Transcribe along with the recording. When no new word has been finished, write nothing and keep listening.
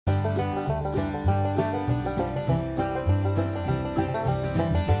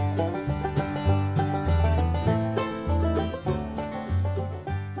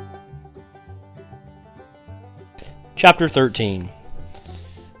Chapter 13.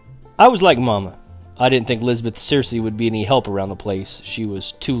 I was like Mama. I didn't think Lisbeth Searcy would be any help around the place. She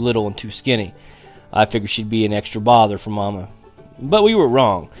was too little and too skinny. I figured she'd be an extra bother for Mama. But we were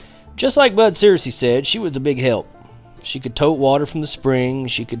wrong. Just like Bud Searcy said, she was a big help. She could tote water from the spring,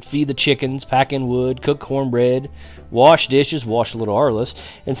 she could feed the chickens, pack in wood, cook cornbread, wash dishes, wash little Arliss,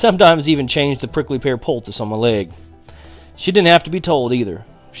 and sometimes even change the prickly pear poultice on my leg. She didn't have to be told either.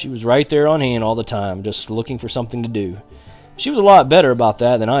 She was right there on hand all the time, just looking for something to do. She was a lot better about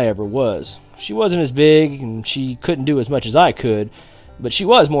that than I ever was. She wasn't as big, and she couldn't do as much as I could, but she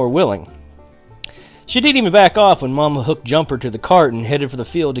was more willing. She didn't even back off when Mama hooked Jumper to the cart and headed for the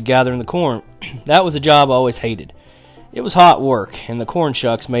field to gather in the corn. That was a job I always hated. It was hot work, and the corn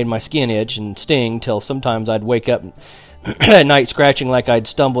shucks made my skin itch and sting till sometimes I'd wake up at night scratching like I'd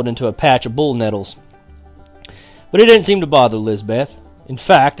stumbled into a patch of bull nettles. But it didn't seem to bother Lisbeth. In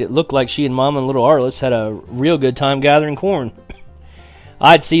fact, it looked like she and Mama and little Arliss had a real good time gathering corn.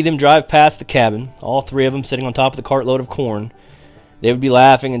 I'd see them drive past the cabin, all three of them sitting on top of the cartload of corn. They would be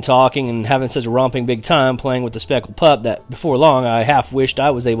laughing and talking and having such a romping big time playing with the speckled pup that before long I half wished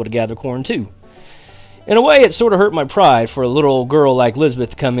I was able to gather corn too. In a way, it sort of hurt my pride for a little old girl like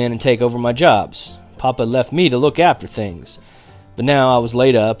Lisbeth to come in and take over my jobs. Papa left me to look after things. But now I was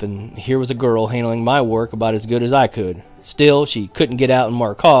laid up, and here was a girl handling my work about as good as I could. Still, she couldn't get out and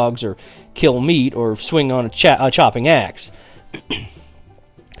mark hogs, or kill meat, or swing on a chopping axe.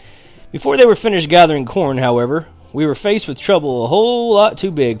 Before they were finished gathering corn, however, we were faced with trouble a whole lot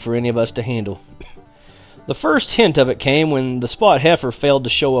too big for any of us to handle. The first hint of it came when the spot heifer failed to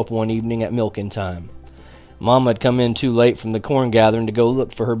show up one evening at milking time. Mama had come in too late from the corn gathering to go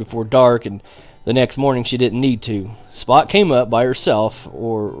look for her before dark, and the next morning she didn't need to. Spot came up by herself,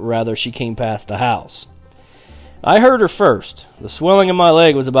 or rather she came past the house. I heard her first. The swelling in my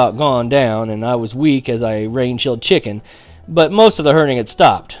leg was about gone down, and I was weak as a rain-chilled chicken, but most of the hurting had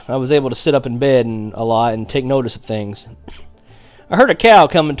stopped. I was able to sit up in bed a lot and take notice of things. I heard a cow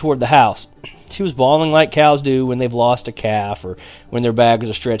coming toward the house. She was bawling like cows do when they've lost a calf or when their bags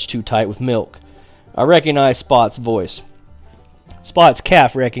are stretched too tight with milk. I recognized Spot's voice. Spot's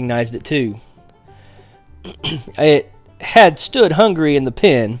calf recognized it too. It had stood hungry in the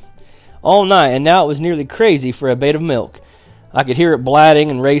pen all night, and now it was nearly crazy for a bait of milk. I could hear it blatting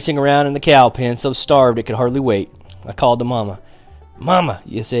and racing around in the cow pen, so starved it could hardly wait. I called to Mama. "Mama,"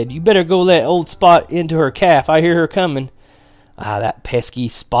 you said, "you better go let old Spot into her calf. I hear her coming." "Ah, that pesky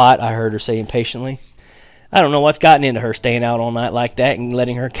Spot," I heard her say impatiently. "I don't know what's gotten into her staying out all night like that and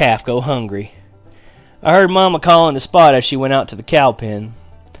letting her calf go hungry." I heard Mama calling to Spot as she went out to the cow pen.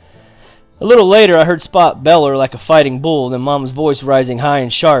 A little later, I heard Spot beller like a fighting bull, then Mama's voice rising high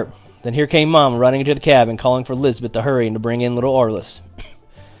and sharp. Then here came Mama running into the cabin, calling for Lisbeth to hurry and to bring in little Arliss.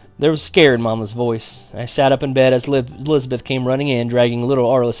 There was scared in Mama's voice. I sat up in bed as Lisbeth came running in, dragging little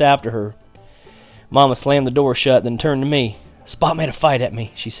Arliss after her. Mama slammed the door shut, then turned to me. "Spot made a fight at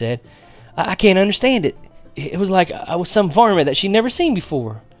me," she said. I can't understand it. It was like I was some varmint that she'd never seen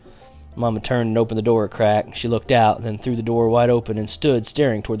before." Mama turned and opened the door a crack. She looked out, then threw the door wide open and stood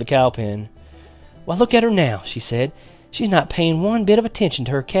staring toward the cow pen. "Why, look at her now," she said. "She's not paying one bit of attention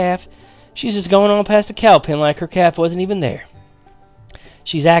to her calf. She's just going on past the cow pen like her calf wasn't even there.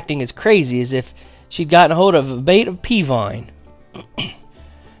 She's acting as crazy as if she'd gotten a hold of a bait of pea vine."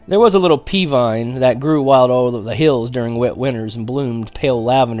 There was a little pea vine that grew wild all over the hills during wet winters and bloomed pale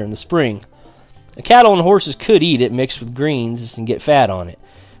lavender in the spring. The cattle and horses could eat it mixed with greens and get fat on it.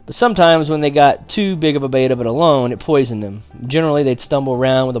 But sometimes when they got too big of a bait of it alone, it poisoned them. Generally, they'd stumble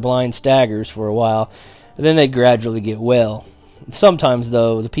around with the blind staggers for a while, and then they'd gradually get well. Sometimes,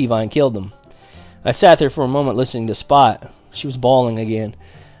 though, the pea vine killed them. I sat there for a moment listening to Spot. She was bawling again,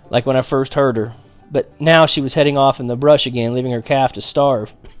 like when I first heard her. But now she was heading off in the brush again, leaving her calf to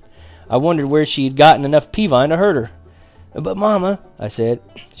starve. I wondered where she had gotten enough pea vine to hurt her. "But, Mama," I said,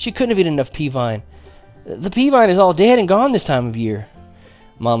 "she couldn't have eaten enough pea vine. The pea vine is all dead and gone this time of year."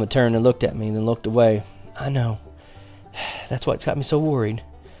 Mama turned and looked at me, then looked away. "I know. That's what's got me so worried."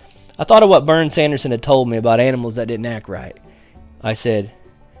 I thought of what Bern Sanderson had told me about animals that didn't act right. I said,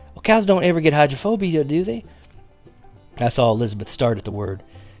 "Well, cows don't ever get hydrophobia, do they?" I saw Elizabeth start at the word.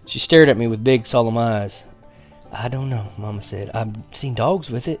 She stared at me with big, solemn eyes. "I don't know," Mama said. "I've seen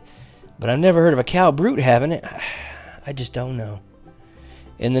dogs with it, but I've never heard of a cow brute having it. I just don't know."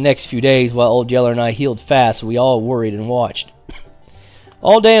 In the next few days, while Old Yeller and I healed fast, we all worried and watched.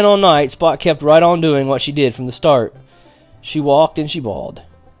 All day and all night, Spot kept right on doing what she did from the start. She walked and she bawled.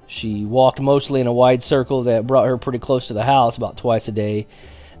 She walked mostly in a wide circle that brought her pretty close to the house about twice a day,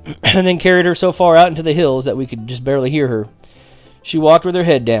 and then carried her so far out into the hills that we could just barely hear her. She walked with her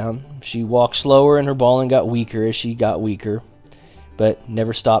head down. She walked slower, and her bawling got weaker as she got weaker, but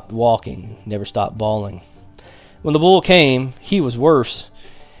never stopped walking, never stopped bawling. When the bull came, he was worse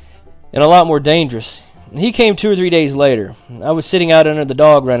and a lot more dangerous. He came 2 or 3 days later. I was sitting out under the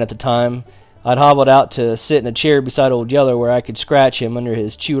dog run at the time. I'd hobbled out to sit in a chair beside Old Yeller where I could scratch him under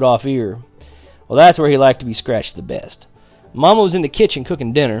his chewed-off ear. Well, that's where he liked to be scratched the best. Mama was in the kitchen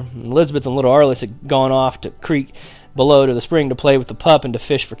cooking dinner. Elizabeth and little Arliss had gone off to creek below to the spring to play with the pup and to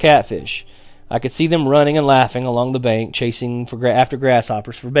fish for catfish. I could see them running and laughing along the bank, chasing after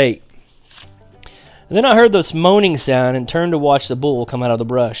grasshoppers for bait. And then I heard this moaning sound and turned to watch the bull come out of the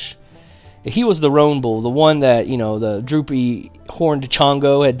brush. He was the roan bull, the one that, the droopy horned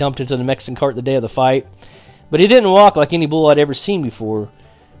Chongo had dumped into the Mexican cart the day of the fight. But he didn't walk like any bull I'd ever seen before.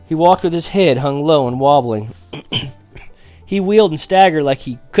 He walked with his head hung low and wobbling. He wheeled and staggered like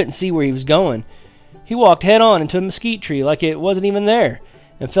he couldn't see where he was going. He walked head-on into a mesquite tree like it wasn't even there,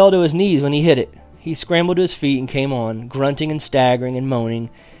 and fell to his knees when he hit it. He scrambled to his feet and came on, grunting and staggering and moaning,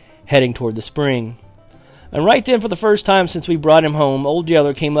 heading toward the spring. And right then, for the first time since we brought him home, Old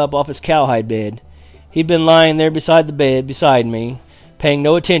Yeller came up off his cowhide bed. He'd been lying there beside the bed, beside me, paying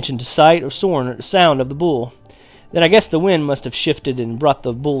no attention to sight or sound of the bull. Then I guess the wind must have shifted and brought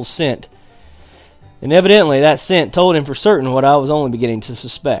the bull's scent. And evidently that scent told him for certain what I was only beginning to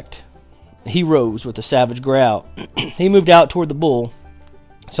suspect. He rose with a savage growl. He moved out toward the bull,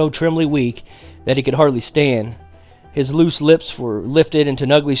 so trembly weak that he could hardly stand. His loose lips were lifted into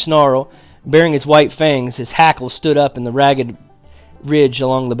an ugly snarl. Bearing his white fangs, his hackles stood up in the ragged ridge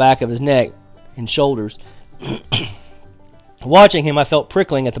along the back of his neck and shoulders. Watching him, I felt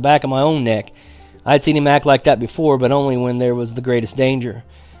prickling at the back of my own neck. I'd seen him act like that before, but only when there was the greatest danger,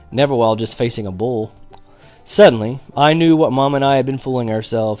 never while just facing a bull. Suddenly, I knew what Mom and I had been fooling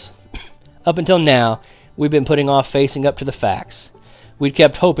ourselves. Up until now, we'd been putting off facing up to the facts. We'd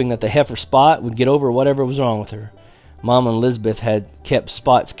kept hoping that the heifer Spot would get over whatever was wrong with her. Mom and Elizabeth had kept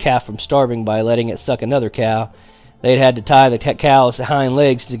Spot's calf from starving by letting it suck another cow. They'd had to tie the cow's hind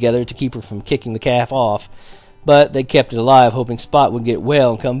legs together to keep her from kicking the calf off, but they kept it alive, hoping Spot would get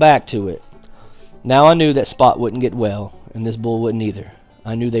well and come back to it. Now I knew that Spot wouldn't get well, and this bull wouldn't either.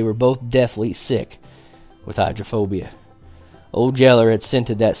 I knew they were both deathly sick with hydrophobia. Old Yeller had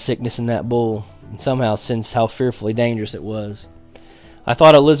scented that sickness in that bull, and somehow sensed how fearfully dangerous it was. I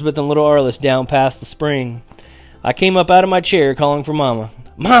thought Elizabeth and little Arliss down past the spring. I came up out of my chair, calling for Mama.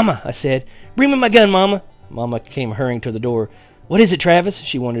 "Mama," I said, "bring me my gun, Mama." Mama came hurrying to the door. "What is it, Travis?"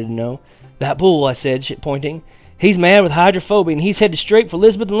 she wanted to know. "That bull," I said, pointing. "He's mad with hydrophobia, and he's headed straight for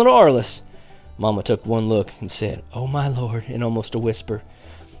Elizabeth and little Arliss." Mama took one look and said, "Oh, my Lord," in almost a whisper.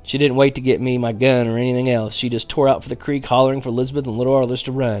 She didn't wait to get me my gun or anything else. She just tore out for the creek, hollering for Elizabeth and little Arliss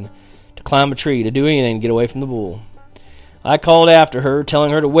to run, to climb a tree, to do anything to get away from the bull. I called after her,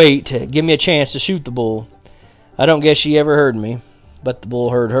 telling her to wait, to give me a chance to shoot the bull. I don't guess she ever heard me, but the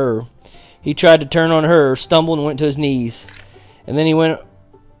bull heard her. He tried to turn on her, stumbled, and went to his knees. And then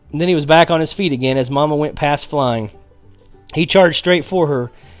he was back on his feet again as Mama went past flying. He charged straight for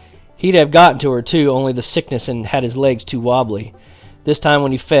her. He'd have gotten to her, too, only the sickness and had his legs too wobbly. This time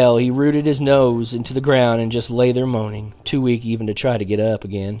when he fell, he rooted his nose into the ground and just lay there moaning, too weak even to try to get up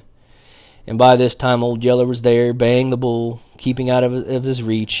again. And by this time Old Yeller was there, baying the bull, keeping out of his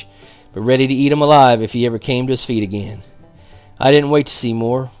reach, but ready to eat him alive if he ever came to his feet again. I didn't wait to see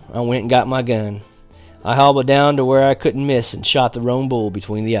more. I went and got my gun. I hobbled down to where I couldn't miss and shot the roan bull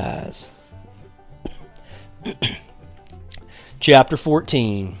between the eyes. Chapter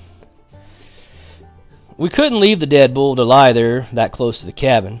 14. We couldn't leave the dead bull to lie there that close to the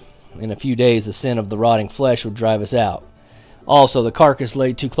cabin. In a few days the scent of the rotting flesh would drive us out. Also, the carcass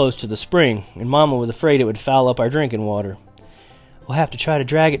lay too close to the spring, and Mama was afraid it would foul up our drinking water. "We'll have to try to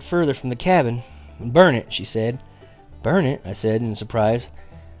drag it further from the cabin and burn it," she said. "Burn it?" I said in surprise.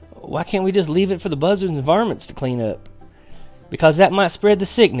 "Why can't we just leave it for the buzzards and varmints to clean up?" "Because that might spread the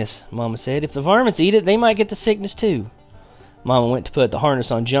sickness," Mama said. "If the varmints eat it, they might get the sickness too." Mama went to put the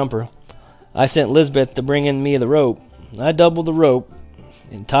harness on Jumper. I sent Lisbeth to bring in me the rope. I doubled the rope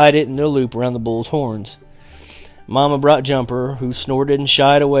and tied it in a loop around the bull's horns. Mama brought Jumper, who snorted and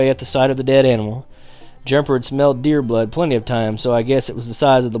shied away at the sight of the dead animal. Jumper had smelled deer blood plenty of times, so I guess it was the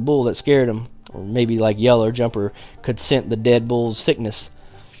size of the bull that scared him. Or maybe, like Yeller, Jumper could scent the dead bull's sickness.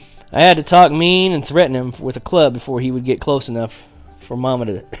 I had to talk mean and threaten him with a club before he would get close enough for Mama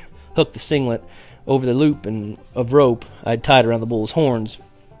to hook the singlet over the loop of rope I'd tied around the bull's horns.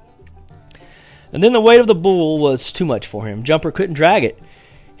 And then the weight of the bull was too much for him. Jumper couldn't drag it.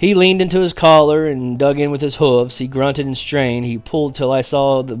 He leaned into his collar and dug in with his hooves. He grunted and strained. He pulled till I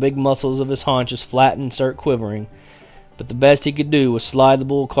saw the big muscles of his haunches flatten and start quivering. but the best he could do was slide the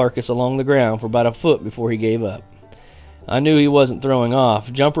bull carcass along the ground for about a foot before he gave up. I knew he wasn't throwing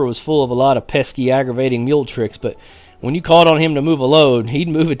off. Jumper was full of a lot of pesky, aggravating mule tricks, but when you called on him to move a load, he'd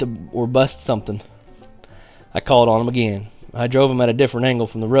move it or bust something. I called on him again. I drove him at a different angle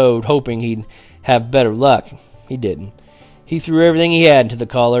from the road, hoping he'd have better luck. He didn't. He threw everything he had into the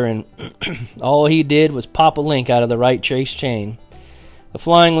collar, and all he did was pop a link out of the right trace chain. The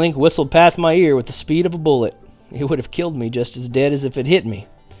flying link whistled past my ear with the speed of a bullet. It would have killed me just as dead as if it hit me.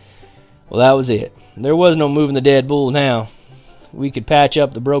 Well, that was it. There was no moving the dead bull now. We could patch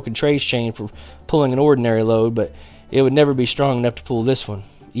up the broken trace chain for pulling an ordinary load, but it would never be strong enough to pull this one,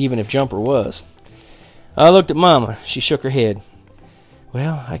 even if Jumper was. I looked at Mama. She shook her head.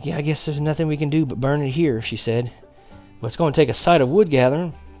 Well, I guess there's nothing we can do but burn it here, she said. But it's going to take a sight of wood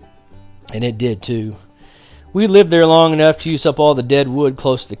gathering. And it did, too. We lived there long enough to use up all the dead wood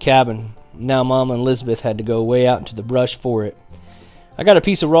close to the cabin. Now Mama and Elizabeth had to go way out into the brush for it. I got a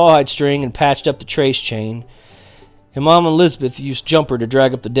piece of rawhide string and patched up the trace chain, and Mama and Elizabeth used Jumper to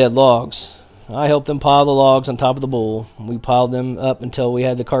drag up the dead logs. I helped them pile the logs on top of the bull, and we piled them up until we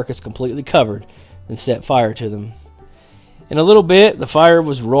had the carcass completely covered, and set fire to them. In a little bit, the fire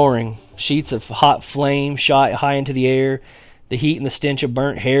was roaring. Sheets of hot flame shot high into the air. The heat and the stench of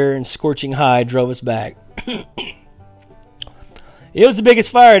burnt hair and scorching hide drove us back. It was the biggest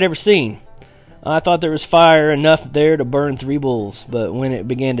fire I'd ever seen. I thought there was fire enough there to burn 3 bulls, but when it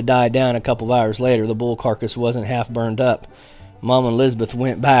began to die down a couple of hours later, the bull carcass wasn't half burned up. Mom and Elizabeth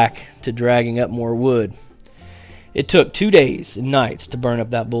went back to dragging up more wood. It took 2 days and nights to burn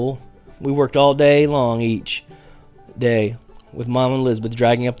up that bull. We worked all day long each day, with Mom and Elizabeth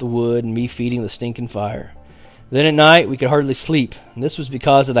dragging up the wood and me feeding the stinking fire. Then at night we could hardly sleep, and this was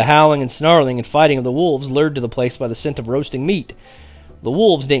because of the howling and snarling and fighting of the wolves lured to the place by the scent of roasting meat. The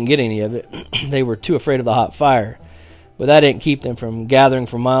wolves didn't get any of it. They were too afraid of the hot fire. But that didn't keep them from gathering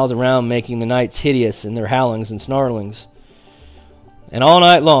for miles around, making the nights hideous in their howlings and snarlings. And all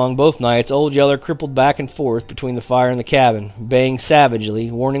night long, both nights, Old Yeller crippled back and forth between the fire and the cabin, baying savagely,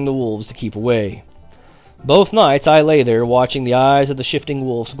 warning the wolves to keep away. Both nights I lay there, watching the eyes of the shifting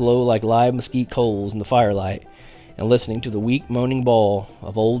wolves glow like live mesquite coals in the firelight, and listening to the weak moaning bawl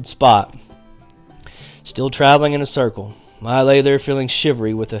of old Spot, still traveling in a circle. I lay there feeling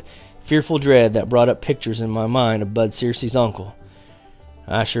shivery with a fearful dread that brought up pictures in my mind of Bud Searcy's uncle.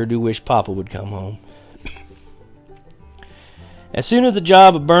 I sure do wish Papa would come home. As soon as the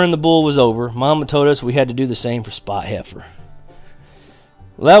job of burning the bull was over, Mama told us we had to do the same for Spot Heifer.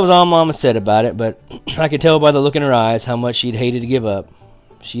 Well, that was all Mama said about it, but I could tell by the look in her eyes how much she'd hated to give up.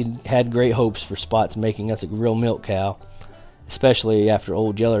 She'd had great hopes for Spot's making us a real milk cow, especially after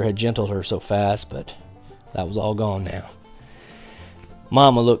Old Yeller had gentled her so fast, but that was all gone now.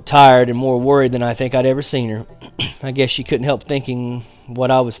 Mama looked tired and more worried than I think I'd ever seen her. I guess she couldn't help thinking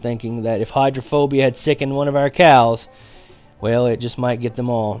what I was thinking, that if hydrophobia had sickened one of our cows, well, it just might get them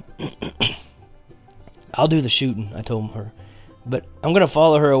all. I'll do the shooting, I told her, but I'm going to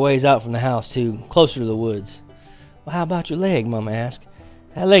follow her a ways out from the house, too, closer to the woods. Well, how about your leg, Mama asked.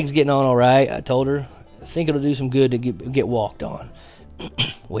 That leg's getting on all right, I told her. I think it'll do some good to get walked on.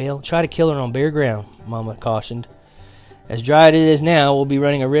 Well, try to kill her on bare ground, Mama cautioned. As dry as it is now, we'll be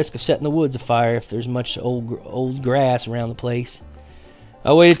running a risk of setting the woods afire if there's much old grass around the place.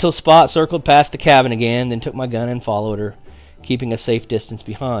 I waited till Spot circled past the cabin again, then took my gun and followed her, keeping a safe distance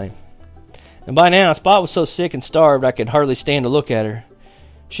behind. And by now, Spot was so sick and starved I could hardly stand to look at her.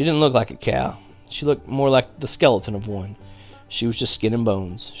 She didn't look like a cow. She looked more like the skeleton of one. She was just skin and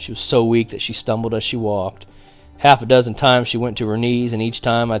bones. She was so weak that she stumbled as she walked. Half a dozen times she went to her knees, and each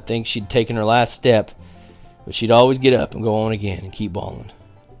time I'd think she'd taken her last step. But she'd always get up and go on again and keep bawling.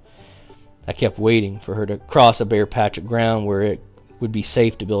 I kept waiting for her to cross a bare patch of ground where it would be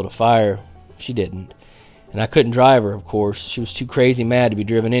safe to build a fire. She didn't. And I couldn't drive her, of course. She was too crazy mad to be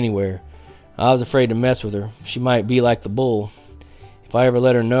driven anywhere. I was afraid to mess with her. She might be like the bull. If I ever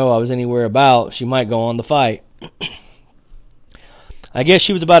let her know I was anywhere about, she might go on the fight. I guess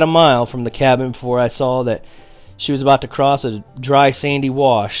she was about a mile from the cabin before I saw that she was about to cross a dry sandy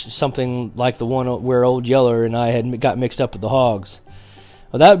wash, something like the one where Old Yeller and I had got mixed up with the hogs.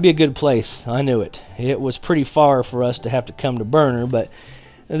 Well, that would be a good place. I knew it. It was pretty far for us to have to come to burn her, but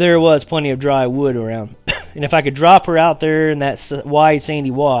there was plenty of dry wood around. And if I could drop her out there in that wide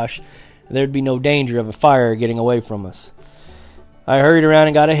sandy wash, there'd be no danger of a fire getting away from us. I hurried around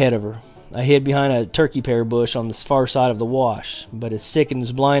and got ahead of her. I hid behind a turkey pear bush on the far side of the wash, but as sick and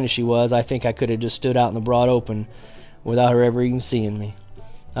as blind as she was, I think I could have just stood out in the broad open without her ever even seeing me.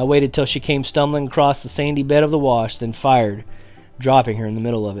 I waited till she came stumbling across the sandy bed of the wash, then fired, dropping her in the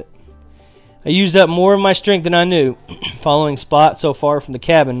middle of it. I used up more of my strength than I knew, following Spot so far from the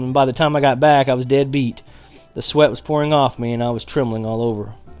cabin, and by the time I got back, I was dead beat. The sweat was pouring off me, and I was trembling all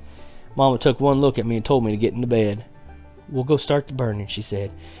over. Mama took one look at me and told me to get into bed. "We'll go start the burning," she said.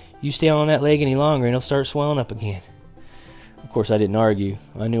 "You stay on that leg any longer, and it'll start swelling up again." Of course, I didn't argue.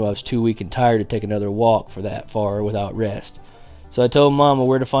 I knew I was too weak and tired to take another walk for that far without rest. So I told Mama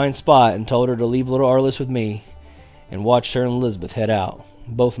where to find Spot and told her to leave little Arliss with me, and watched her and Elizabeth head out,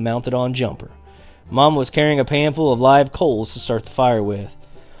 both mounted on Jumper. Mama was carrying a pan full of live coals to start the fire with.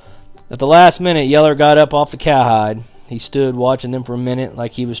 At the last minute, Yeller got up off the cowhide. He stood watching them for a minute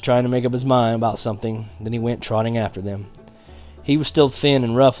like he was trying to make up his mind about something. Then he went trotting after them. He was still thin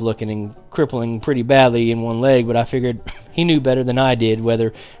and rough-looking and crippling pretty badly in one leg, but I figured he knew better than I did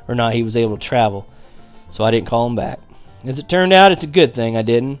whether or not he was able to travel, so I didn't call him back. As it turned out, it's a good thing I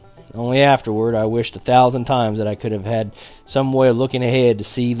didn't. Only afterward, I wished 1,000 times that I could have had some way of looking ahead to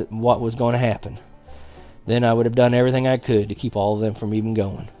see what was going to happen. Then I would have done everything I could to keep all of them from even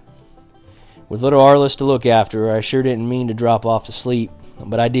going. With little Arliss to look after, I sure didn't mean to drop off to sleep,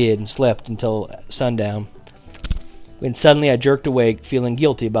 but I did and slept until sundown. When suddenly I jerked awake, feeling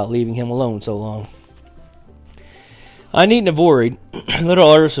guilty about leaving him alone so long. I needn't have worried. Little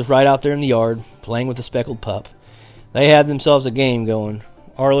Arliss was right out there in the yard, playing with the speckled pup. They had themselves a game going.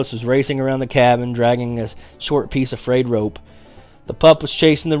 Arliss was racing around the cabin, dragging a short piece of frayed rope. The pup was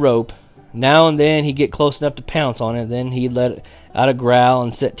chasing the rope. Now and then he'd get close enough to pounce on it, then he'd let out a growl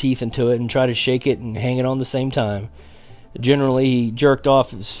and set teeth into it and try to shake it and hang it on the same time. Generally, he jerked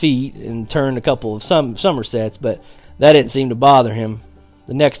off his feet and turned a couple of somersets, but that didn't seem to bother him.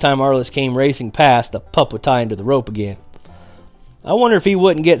 The next time Arliss came racing past, the pup would tie him to the rope again. I wonder if he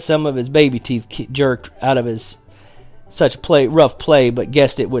wouldn't get some of his baby teeth jerked out of his such rough play, but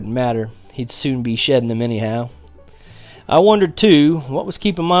guessed it wouldn't matter. He'd soon be shedding them anyhow. I wondered, too, what was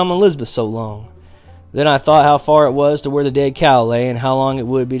keeping Mom and Elizabeth so long. Then I thought how far it was to where the dead cow lay, and how long it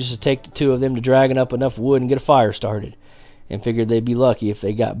would be just to take the two of them to dragging up enough wood and get a fire started, and figured they'd be lucky if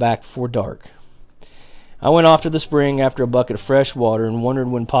they got back before dark. I went off to the spring after a bucket of fresh water and wondered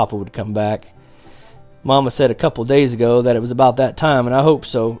when Papa would come back. Mama said a couple days ago that it was about that time, and I hoped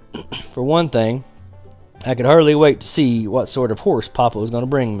so. For one thing, I could hardly wait to see what sort of horse Papa was going to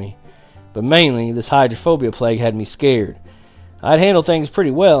bring me. But mainly, this hydrophobia plague had me scared. I'd handled things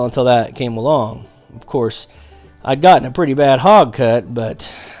pretty well until that came along. Of course, I'd gotten a pretty bad hog cut, but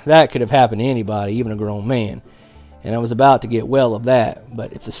that could have happened to anybody, even a grown man. And I was about to get well of that.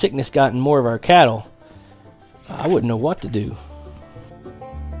 But if the sickness got in more of our cattle, I wouldn't know what to do.